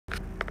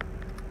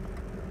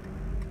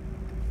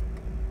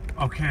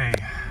Okay,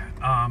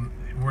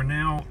 we're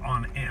now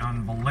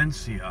on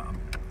Valencia,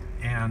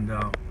 and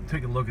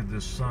take a look at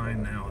this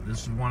sign now.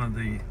 This is one of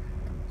the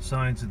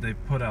signs that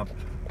they've put up.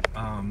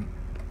 All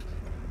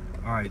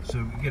right,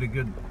 so we get a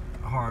good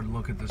hard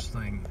look at this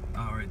thing.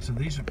 All right, so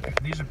these are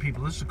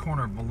people. This is the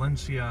corner of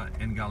Valencia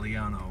and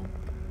Galiano.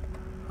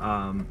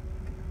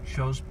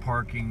 Shows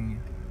parking.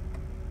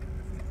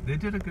 They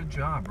did a good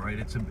job, right?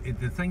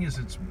 The thing is,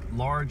 it's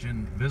large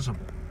and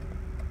visible.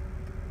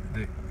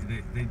 They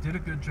did a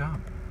good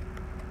job.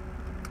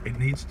 It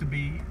needs to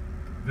be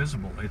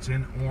visible. It's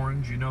in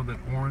orange. You know that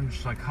orange,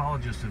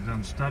 psychologists have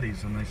done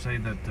studies, and they say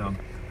that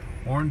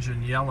orange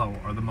and yellow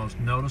are the most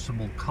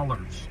noticeable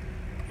colors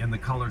in the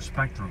color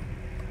spectrum.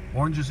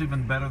 Orange is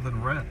even better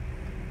than red.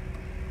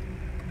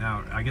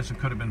 Now, I guess it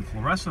could have been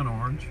fluorescent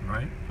orange,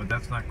 right? But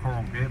that's not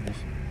Coral Gables.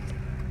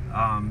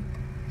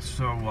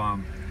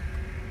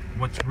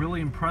 What's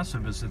really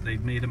impressive is that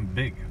they've made them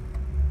big.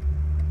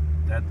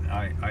 That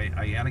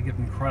I gotta give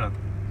them credit.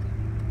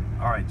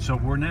 All right, so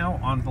we're now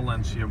on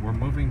Valencia. We're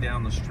moving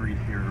down the street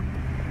here.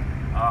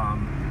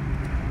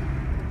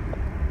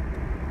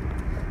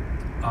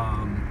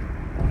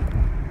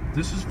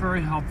 This is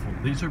very helpful.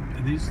 This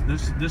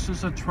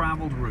is a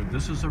traveled route.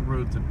 This is a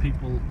route that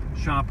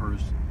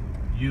shoppers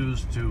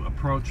use to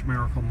approach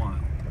Miracle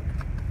Mile.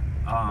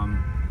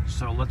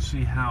 So let's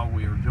see how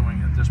we are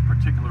doing at this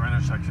particular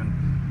intersection.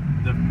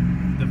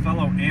 The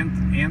fellow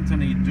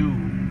Anthony Du,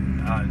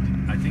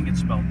 I think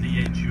it's spelled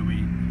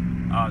D-H-U-E,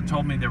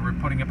 told me they were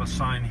putting up a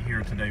sign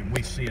here today.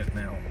 We see it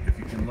now. If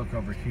you can look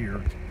over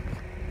here.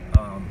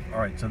 All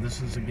right, so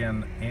this is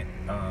again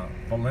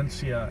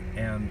Valencia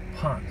and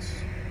Ponce.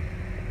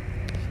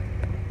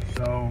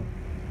 So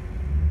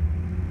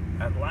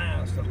at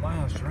last,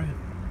 right?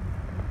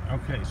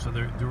 Okay, so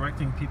they're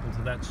directing people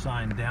to that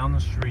sign down the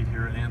street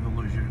here in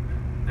Andalusia,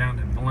 down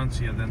in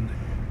Valencia, then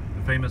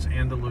the famous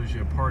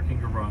Andalusia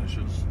parking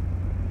garages.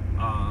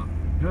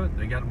 Good,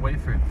 they got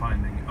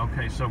wayfinding.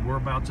 Okay, so we're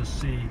about to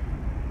see,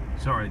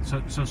 sorry,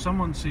 so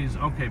someone sees,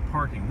 okay,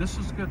 parking. This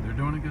is good, they're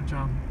doing a good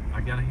job.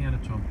 I gotta hand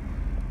it to them.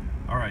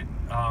 All right,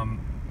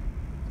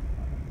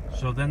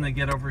 so then they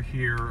get over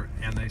here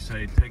and they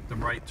say, take the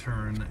right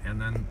turn,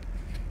 and then,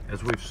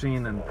 as we've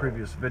seen in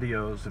previous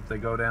videos, if they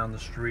go down the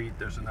street,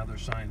 there's another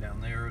sign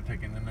down there,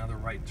 taking another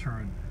right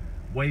turn.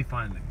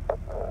 Wayfinding.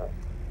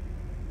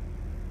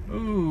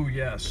 Ooh,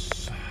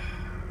 yes.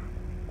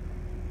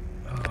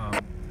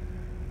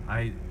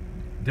 I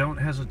don't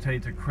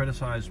hesitate to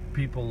criticize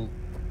people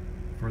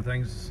for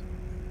things,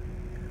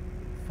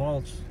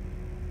 faults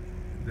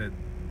that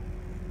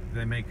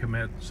they may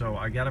commit. So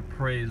I gotta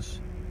praise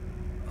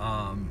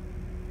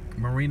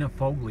Marina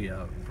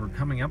Foglia for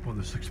coming up with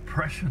this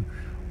expression,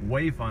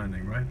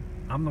 wayfinding, right?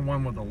 I'm the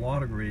one with the law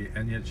degree,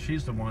 and yet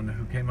she's the one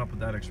who came up with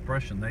that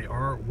expression. They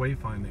are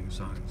wayfinding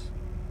signs.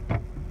 All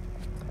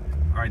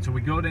right, so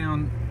we go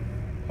down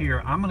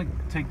here. I'm going to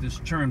take this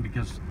turn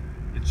because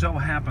it so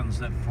happens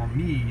that for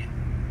me,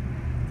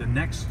 the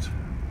next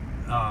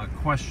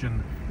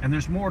question, and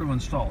there's more to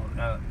install.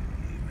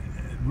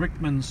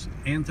 Rickman's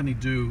Anthony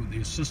Du, the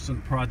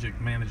assistant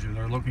project manager,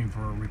 they're looking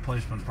for a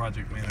replacement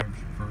project manager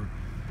for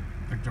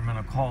Victor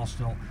Menacall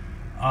still.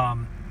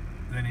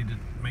 They need to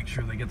make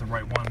sure they get the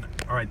right one.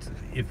 All right,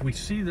 if we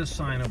see this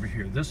sign over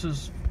here, this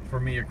is, for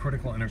me, a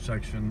critical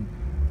intersection.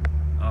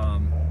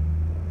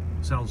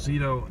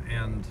 Salcedo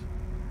and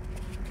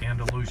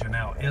Andalusia.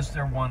 Now, is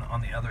there one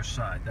on the other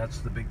side? That's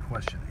the big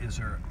question. Is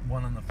there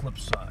one on the flip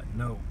side?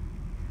 No.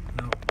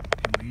 No.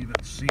 Can we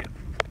even see it?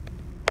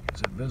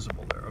 Is it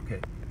visible there? Okay.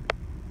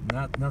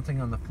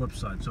 Nothing on the flip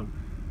side. So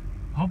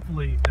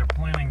hopefully they're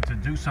planning to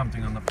do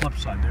something on the flip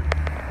side.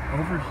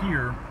 Over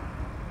here,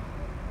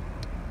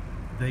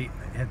 they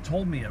had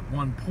told me at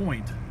one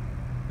point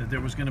that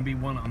there was going to be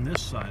one on this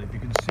side. If you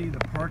can see the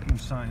parking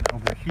sign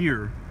over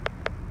here,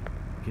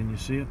 can you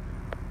see it?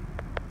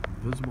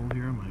 Visible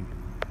here? Am I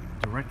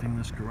directing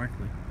this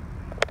correctly?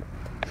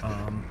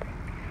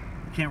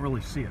 Can't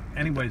really see it.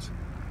 Anyways,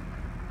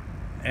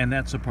 and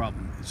that's a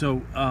problem.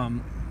 So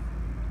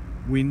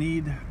we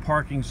need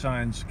parking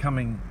signs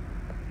coming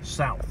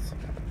south.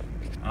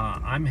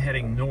 I'm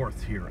heading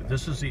north here.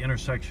 This is the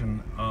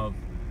intersection of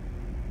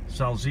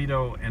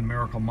Salcedo and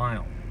Miracle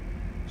Mile.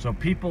 So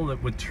people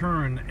that would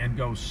turn and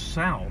go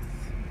south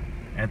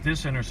at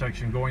this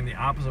intersection, going the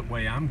opposite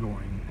way I'm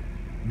going,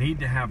 need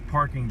to have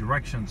parking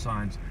direction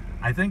signs.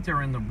 I think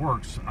they're in the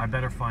works. I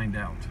better find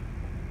out.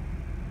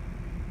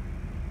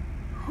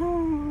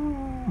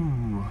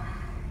 Whew.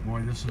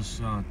 Boy, this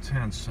is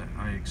tense.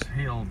 I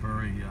exhale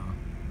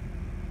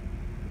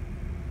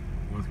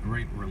with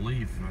great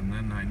relief, and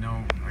then I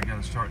know I got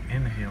to start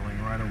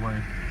inhaling right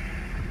away.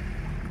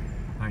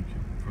 Thank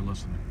you for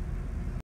listening.